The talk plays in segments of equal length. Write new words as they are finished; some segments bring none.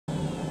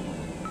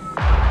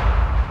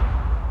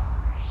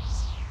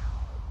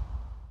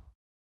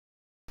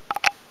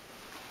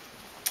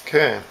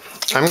Okay,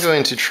 I'm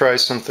going to try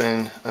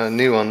something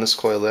new on this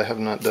coil that I have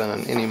not done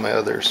on any of my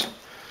others.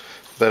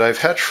 But I've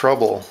had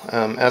trouble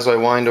as I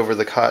wind over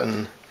the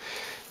cotton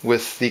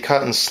with the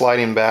cotton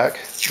sliding back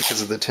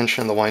because of the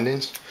tension of the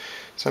windings.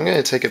 So I'm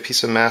going to take a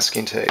piece of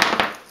masking tape.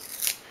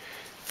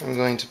 I'm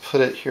going to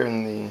put it here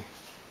in the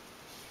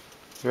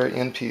very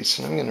end piece,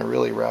 and I'm going to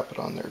really wrap it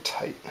on there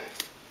tight.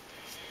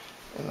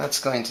 And that's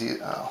going to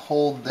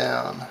hold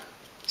down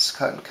this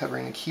cotton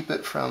covering and keep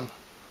it from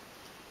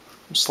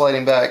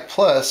sliding back.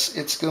 Plus,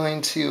 it's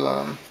going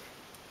to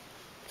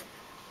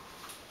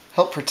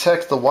help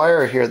protect the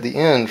wire here at the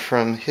end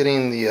from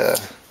hitting the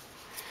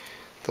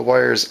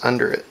wires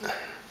under it.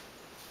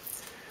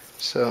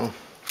 So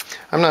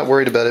I'm not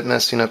worried about it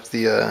messing up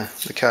the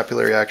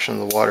capillary action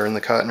of the water in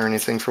the cotton or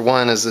anything. For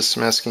one, as this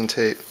masking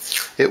tape,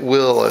 it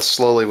will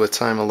slowly with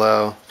time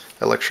allow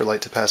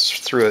electrolyte to pass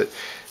through it.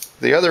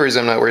 The other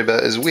reason I'm not worried about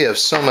it is we have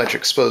so much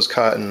exposed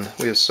cotton.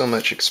 We have so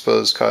much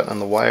exposed cotton on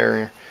the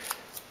wire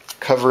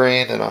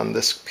covering and on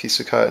this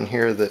piece of cotton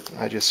here that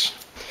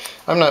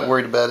I'm not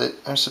worried about it.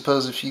 I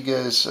suppose if you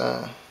guys,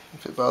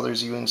 if it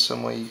bothers you in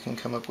some way, you can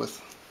come up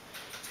with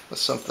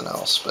something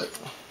else, but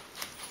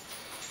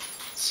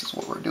this is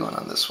what we're doing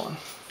on this one.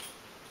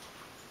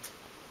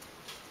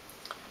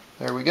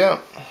 There we go.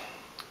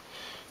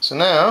 So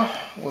now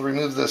we'll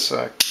remove this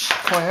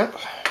clamp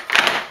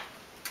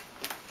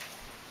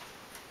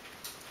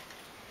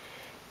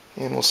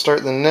and we'll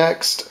start the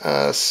next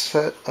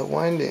set of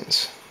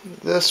windings.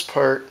 This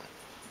part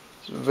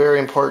is very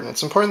important.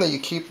 It's important that you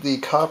keep the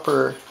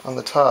copper on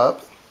the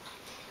top.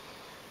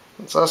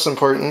 It's also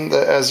important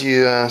that as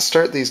you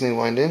start these new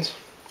windings,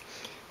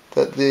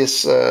 that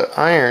this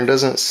iron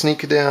doesn't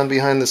sneak down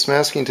behind this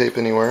masking tape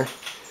anywhere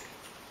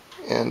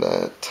and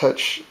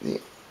touch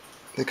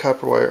the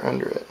copper wire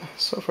under it.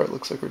 So far it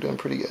looks like we're doing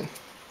pretty good.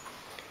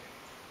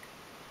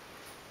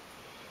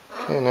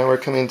 Okay, now we're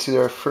coming to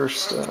our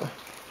first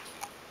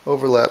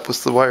overlap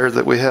with the wire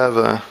that we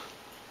have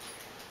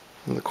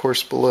in the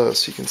course below.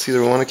 So you can see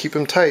that we want to keep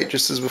them tight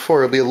just as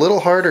before. It'll be a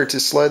little harder to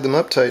slide them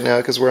up tight now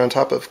because we're on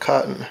top of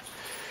cotton.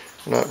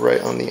 We're not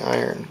right on the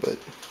iron, but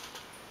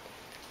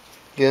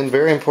again,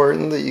 very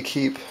important that you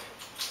keep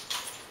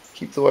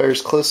the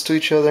wires close to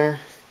each other.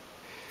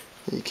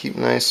 You keep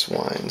nice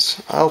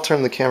winds. I'll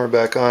turn the camera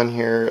back on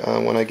here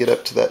when I get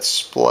up to that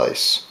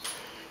splice.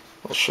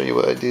 I'll show you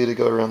what I do to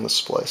go around the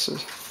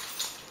splices.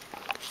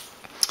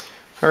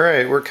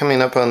 Alright, we're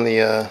coming up on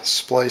the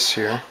splice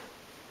here.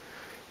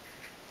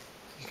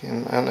 I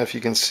don't know if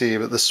you can see,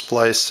 but the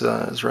splice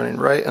is running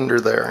right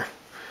under there.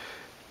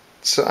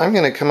 So I'm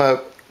going to come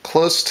up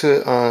close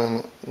to it on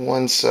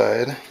one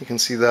side. You can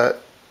see that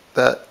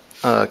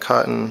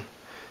cotton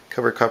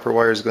covered copper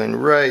wire is going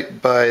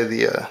right by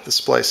the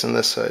splice on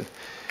this side.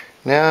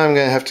 Now I'm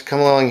going to have to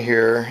come along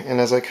here, and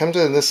as I come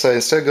to this side,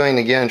 instead of going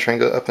again trying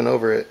to go up and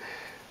over it,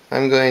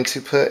 I'm going to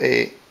put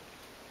a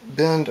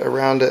bend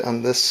around it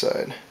on this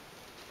side.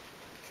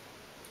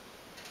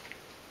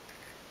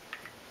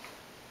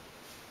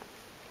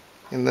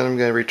 And then I'm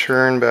going to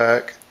return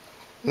back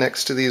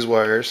next to these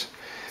wires,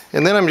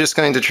 and then I'm just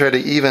going to try to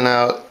even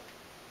out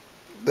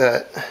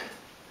that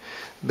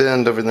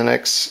bend over the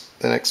next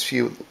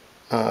few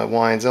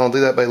winds, and I'll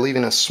do that by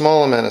leaving a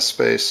small amount of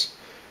space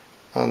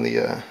on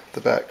the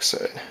back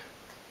side.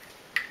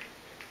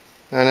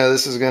 I know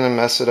this is going to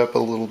mess it up a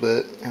little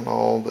bit and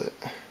all, but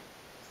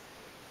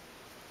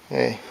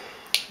hey,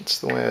 it's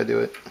the way I do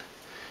it.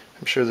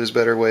 I'm sure there's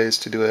better ways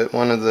to do it.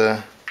 One of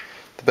the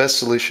best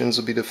solutions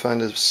would be to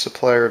find a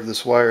supplier of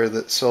this wire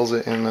that sells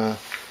it in a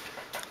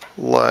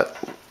lot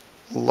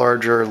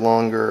larger,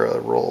 longer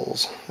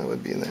rolls. That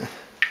would be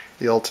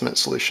the ultimate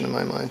solution in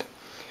my mind.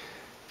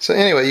 So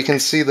anyway, you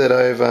can see that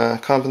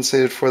I've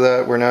compensated for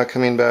that. We're now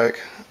coming back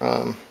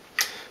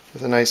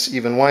with a nice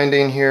even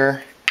winding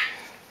here.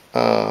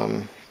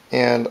 And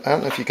I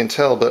don't know if you can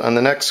tell, but on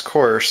the next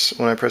course,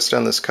 when I press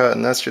down this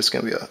cotton, that's just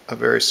going to be a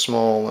very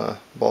small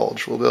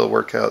bulge. We'll be able to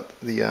work out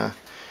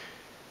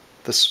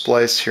the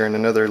splice here in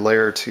another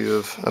layer or two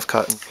of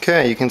cotton.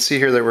 Okay, you can see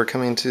here that we're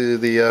coming to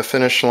the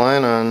finish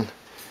line on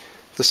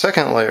the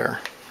second layer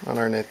on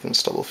our Nathan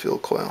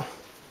Stubblefield coil.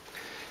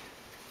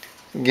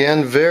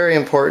 Again, very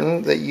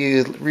important that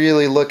you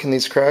really look in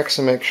these cracks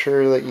and make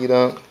sure that you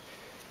don't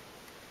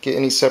get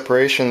any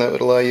separation that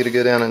would allow you to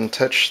go down and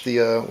touch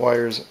the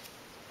wires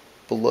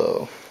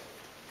below.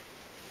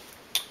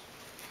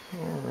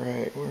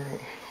 Alright, we're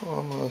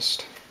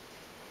almost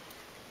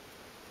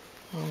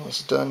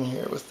done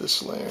here with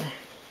this layer.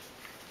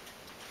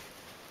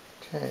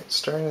 Okay, it's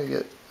starting to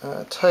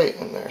get tight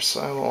in there,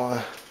 so I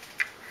will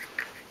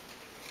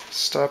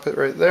stop it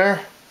right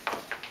there,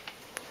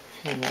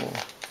 and we'll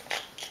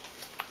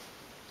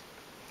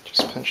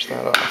just pinch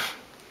that off.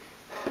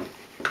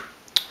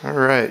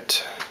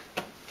 Alright,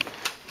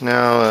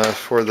 now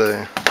for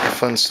the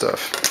fun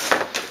stuff.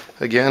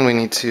 Again, we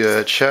need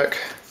to check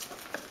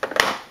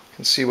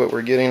and see what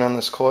we're getting on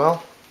this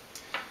coil.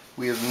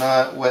 We have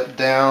not wet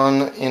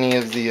down any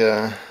of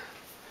the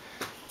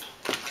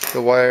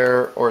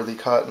wire or the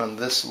cotton on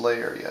this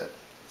layer yet.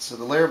 So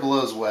the layer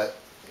below is wet.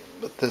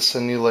 but this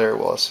new layer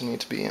will also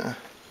need to be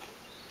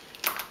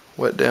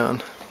wet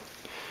down.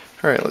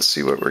 Alright, let's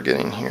see what we're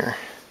getting here.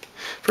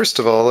 First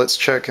of all, let's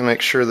check and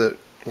make sure that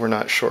we're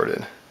not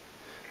shorted.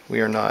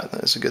 We are not.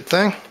 That is a good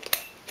thing.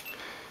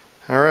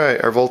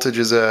 Alright, our voltage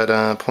is at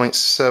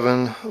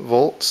 0.7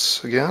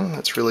 volts again.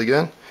 That's really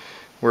good.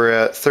 We're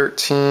at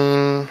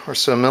 13 or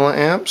so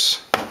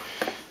milliamps.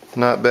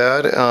 Not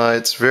bad.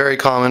 It's very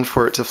common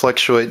for it to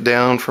fluctuate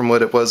down from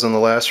what it was in the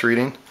last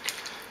reading.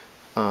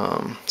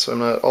 So I'm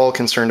not all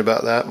concerned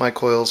about that. My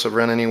coils have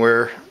run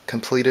anywhere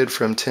completed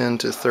from 10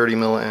 to 30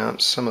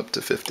 milliamps, some up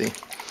to 50.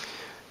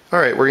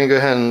 Alright, we're going to go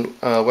ahead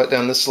and wet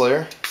down this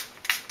layer.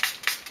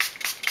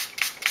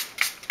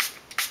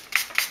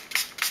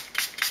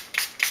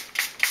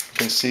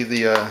 You can see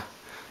the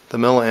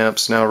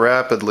milliamps now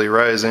rapidly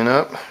rising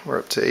up. We're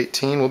up to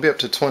 18. We'll be up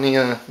to 20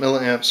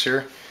 milliamps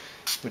here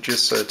with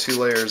just 2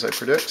 layers, I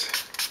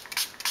predict.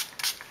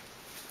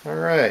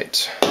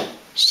 Alright,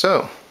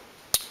 so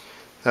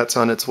that's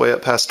on its way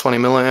up past 20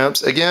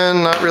 milliamps.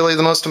 Again, not really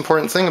the most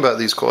important thing about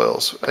these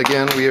coils.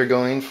 Again, we are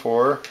going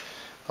for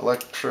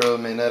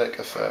electromagnetic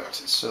effect.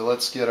 So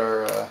let's get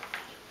our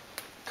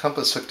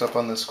compass hooked up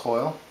on this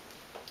coil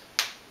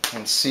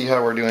and see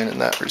how we're doing in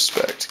that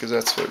respect, because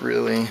that's what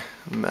really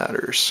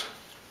matters.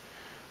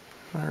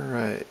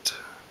 Alright,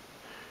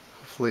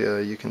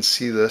 hopefully you can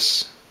see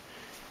this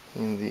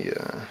in the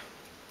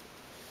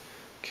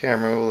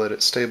camera. We'll let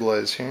it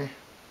stabilize here.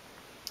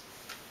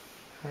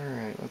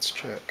 Alright, let's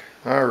check.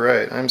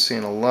 Alright, I'm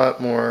seeing a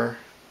lot more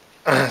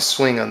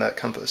swing on that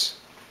compass.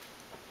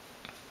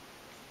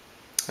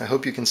 I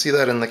hope you can see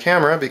that in the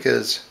camera,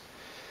 because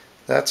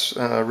that's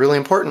really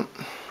important.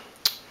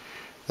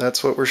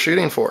 That's what we're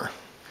shooting for.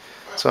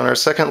 So on our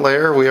second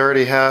layer we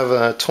already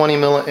have 20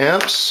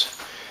 milliamps,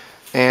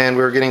 and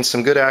we're getting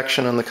some good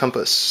action on the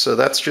compass. So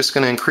that's just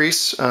going to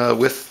increase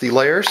with the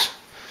layers,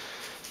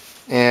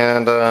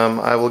 and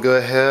I will go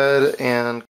ahead and